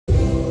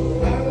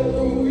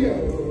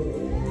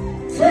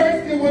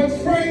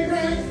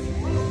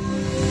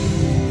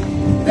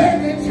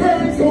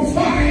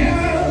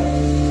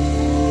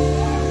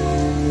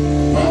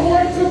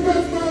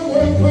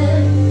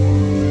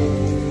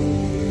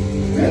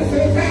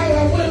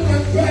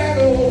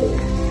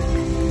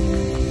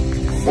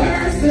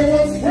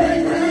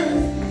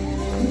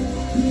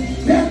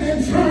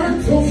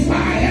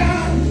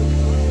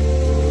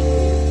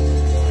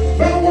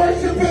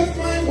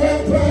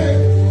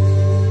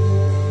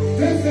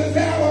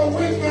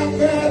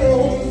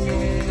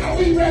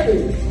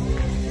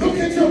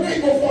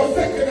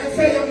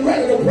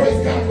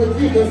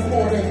you this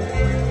morning.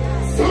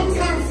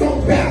 Sometimes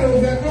some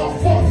battles that are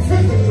fought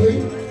physically,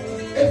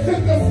 it's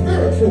in the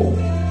spiritual.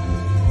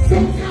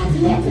 Sometimes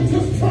you have to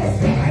just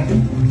trust God.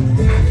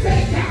 I say,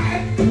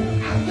 God,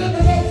 I live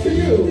it up to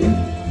you.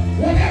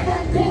 Whatever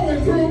I'm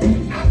going through,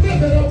 I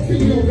live it up to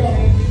you,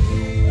 God.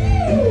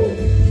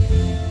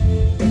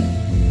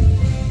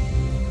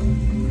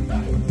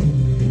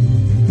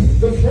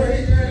 The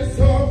fragrance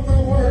of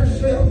my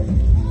worship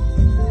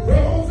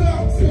rose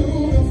up to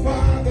the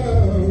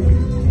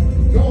Father.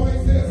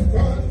 Noise is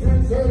country.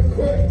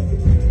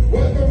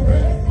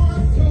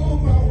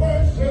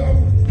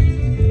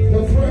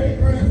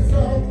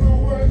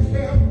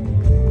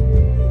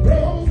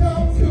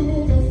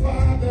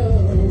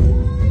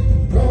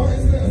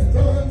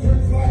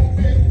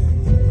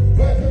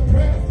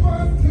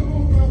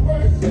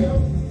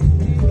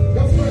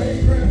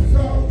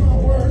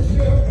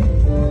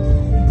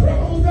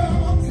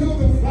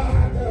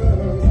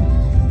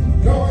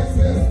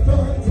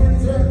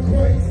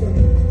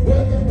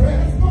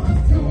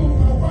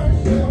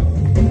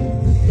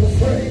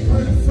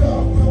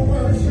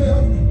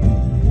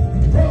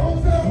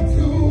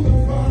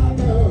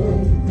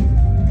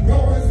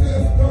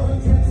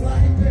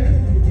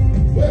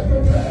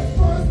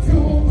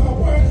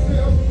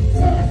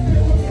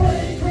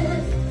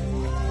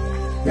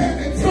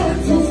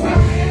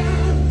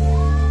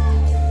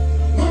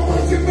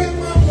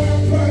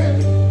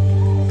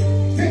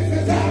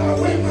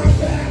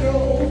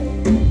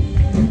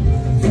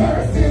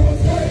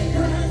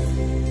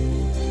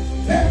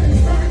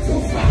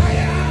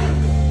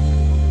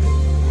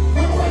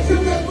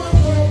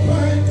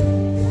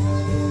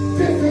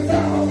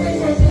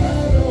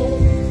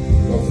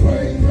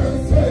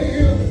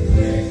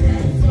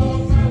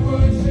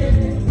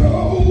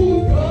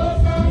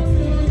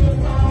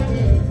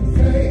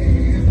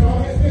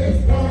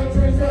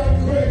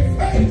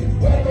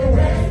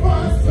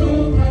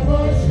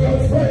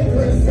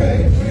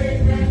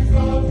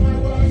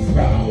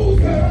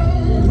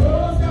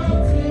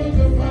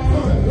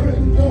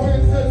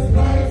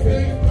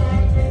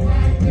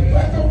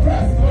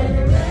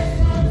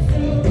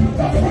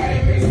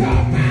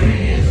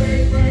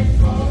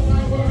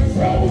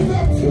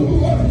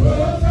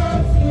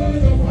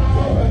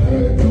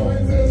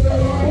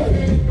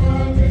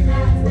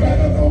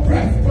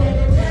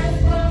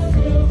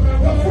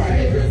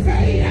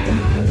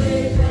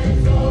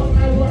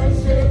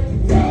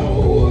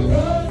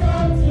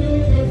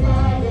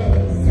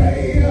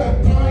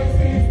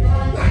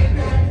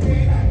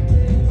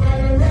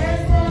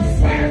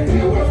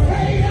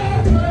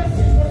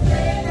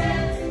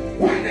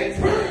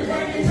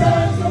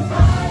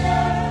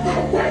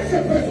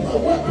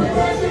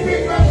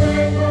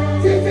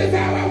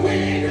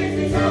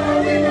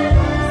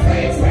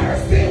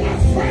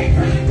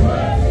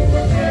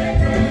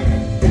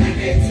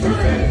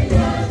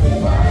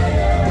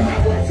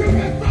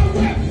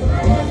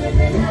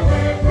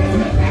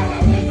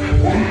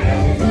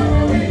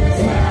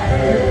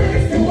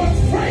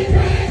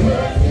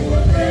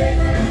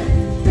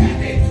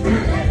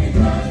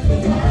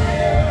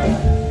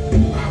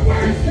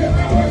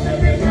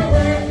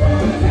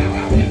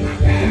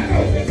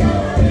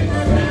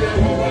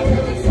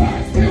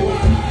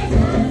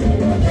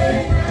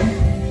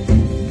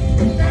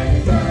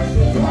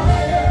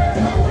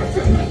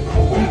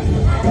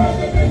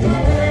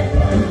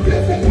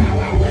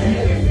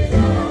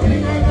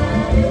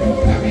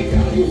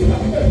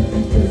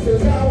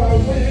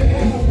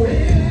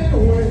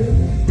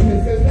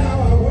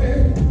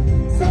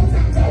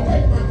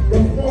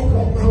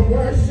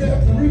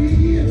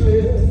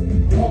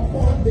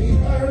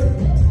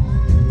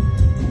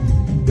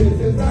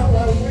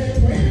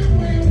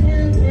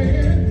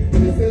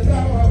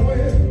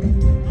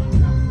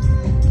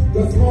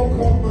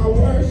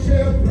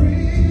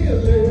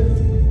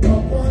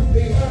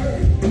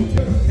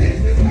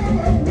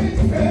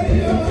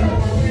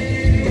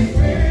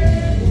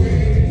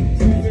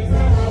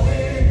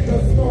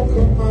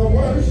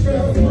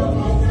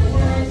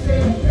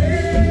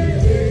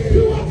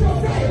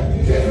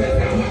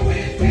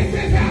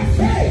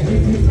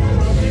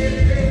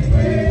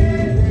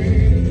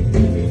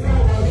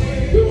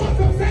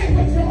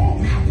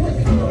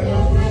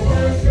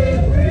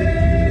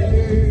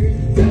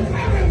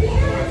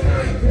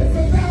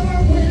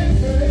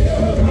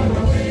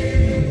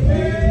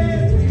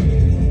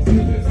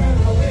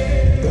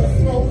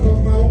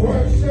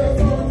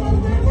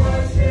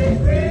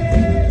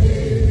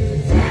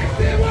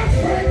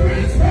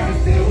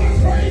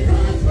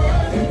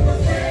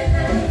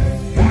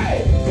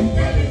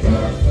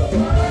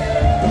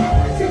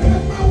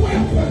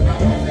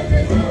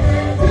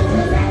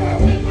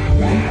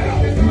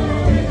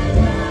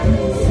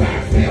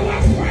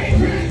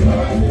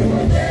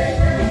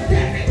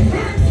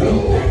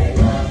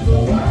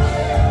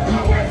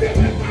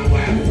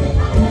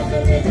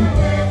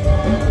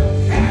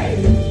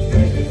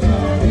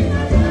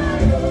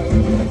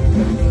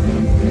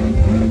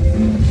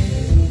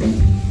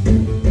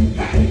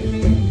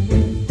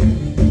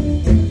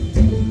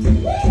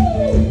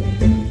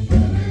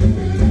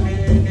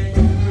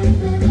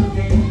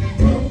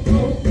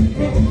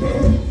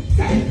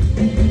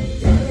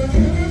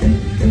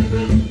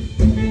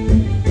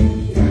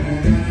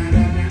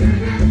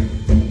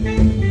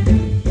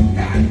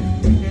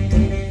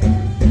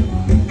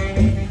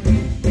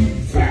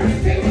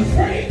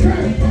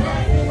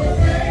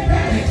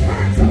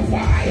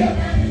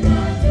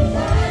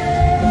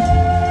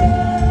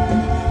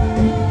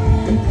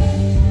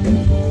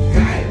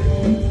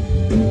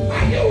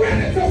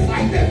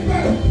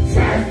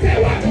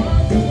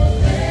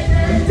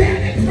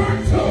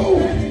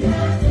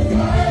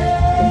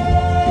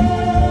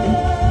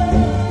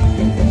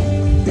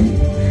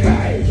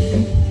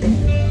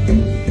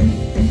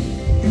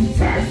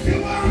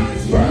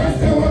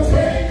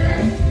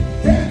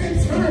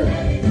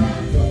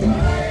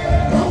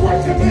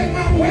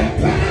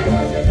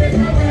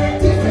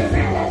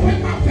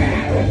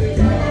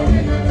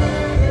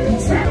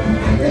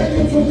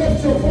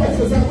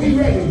 we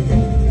ready?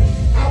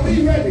 Are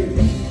we ready?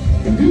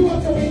 You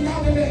want to be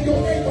knocking at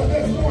your neighbor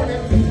this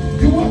morning.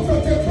 You want to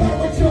declare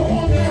what you're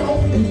on now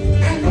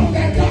and know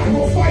that God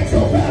will fight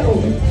your battle.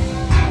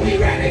 Are we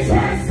ready for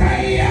a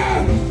say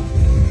yeah?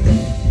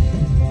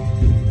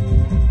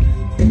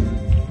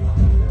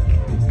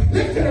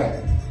 Lift it up.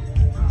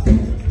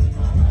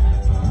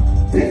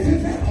 This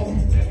is how.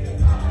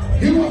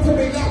 You want to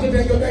be louder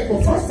than your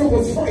neighbor. First it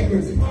was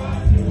fragrance.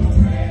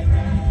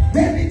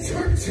 Then it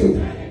turned to.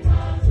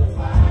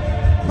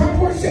 My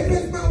worship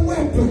is my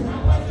weapon.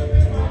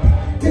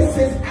 This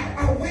is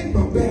how I win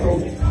my battle.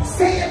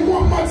 Say it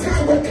one more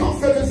time with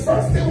confidence.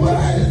 First it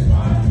was.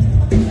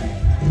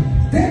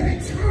 Then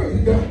it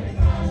turned.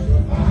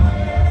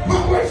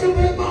 My worship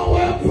is my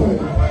weapon.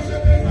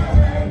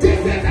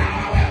 This is how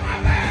I win my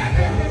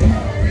battle.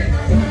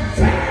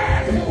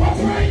 First it was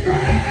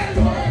fragrance.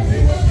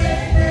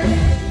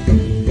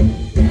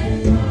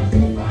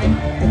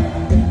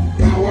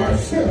 My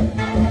worship.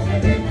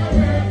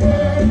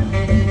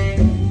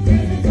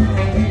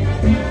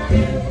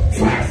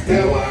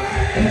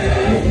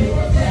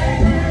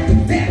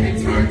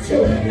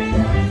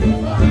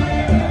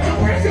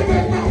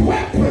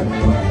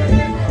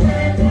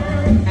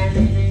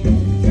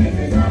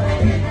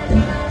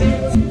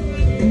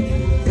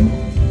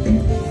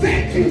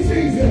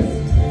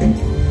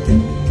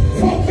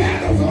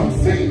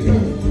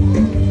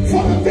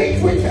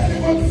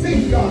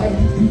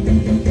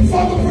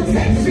 For the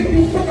protection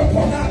you put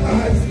upon our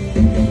lives,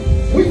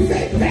 we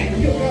say thank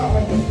you,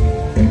 God.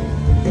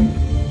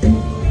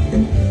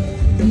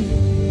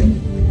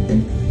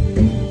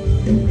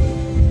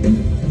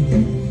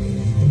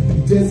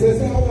 This is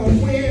how I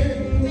win.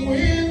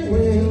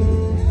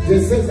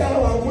 This is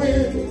how I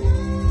win.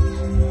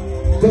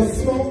 The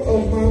smoke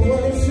of my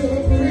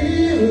worship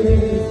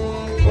really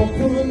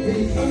upon the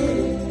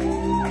earth.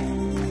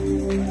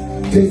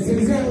 This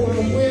is how I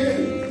win.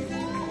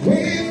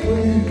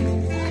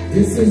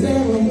 This is how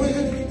I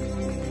win.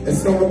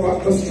 It's not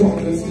about the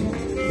strongest.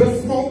 The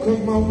smoke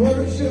of my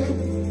worship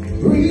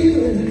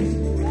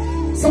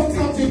really.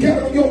 Sometimes you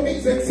get on your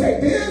knees and say,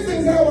 this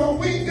is how I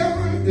win,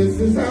 God. This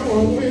is how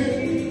I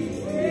win.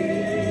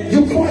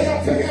 You cry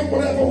out to him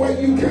whatever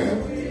way you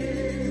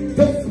can.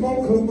 The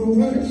smoke of my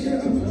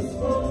worship.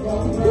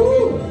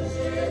 Ooh.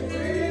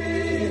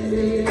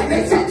 And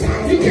then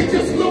sometimes you can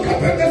just look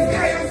up in the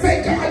sky and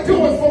say, God,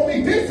 do it for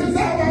me. This is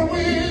how I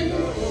win.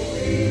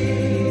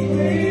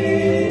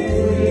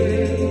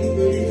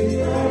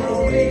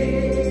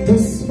 The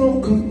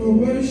smoke of my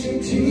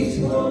worship,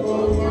 Jesus.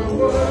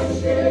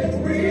 Worship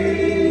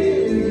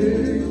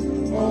breathe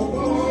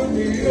upon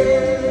the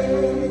air.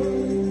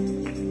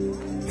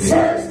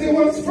 First it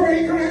was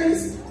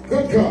fragrance,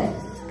 good God.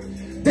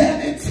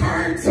 Then it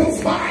turned to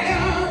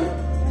fire.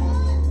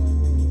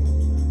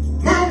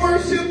 My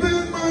worship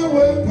is my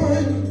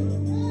weapon.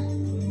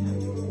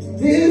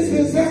 This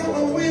is how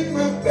I win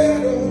my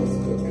battles,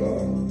 good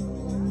God.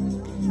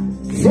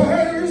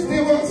 First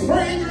it was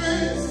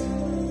fragrance.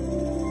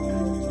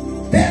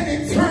 Then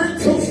it turned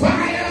to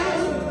fire.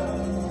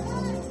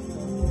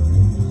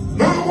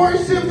 My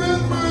worship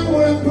is my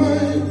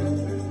weapon.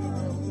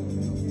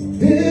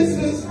 This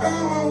is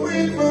how I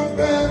win my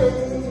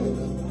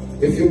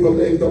battles. If you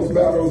believe those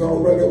battles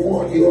already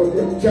won, you are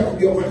clap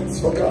your hands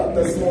for God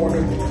this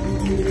morning.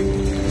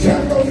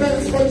 Clap those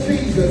hands for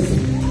Jesus.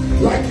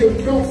 Like you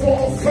know for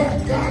a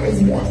fact God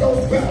has won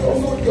those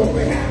battles on your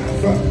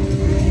behalf.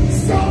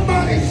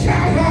 Somebody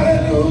shout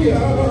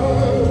hallelujah.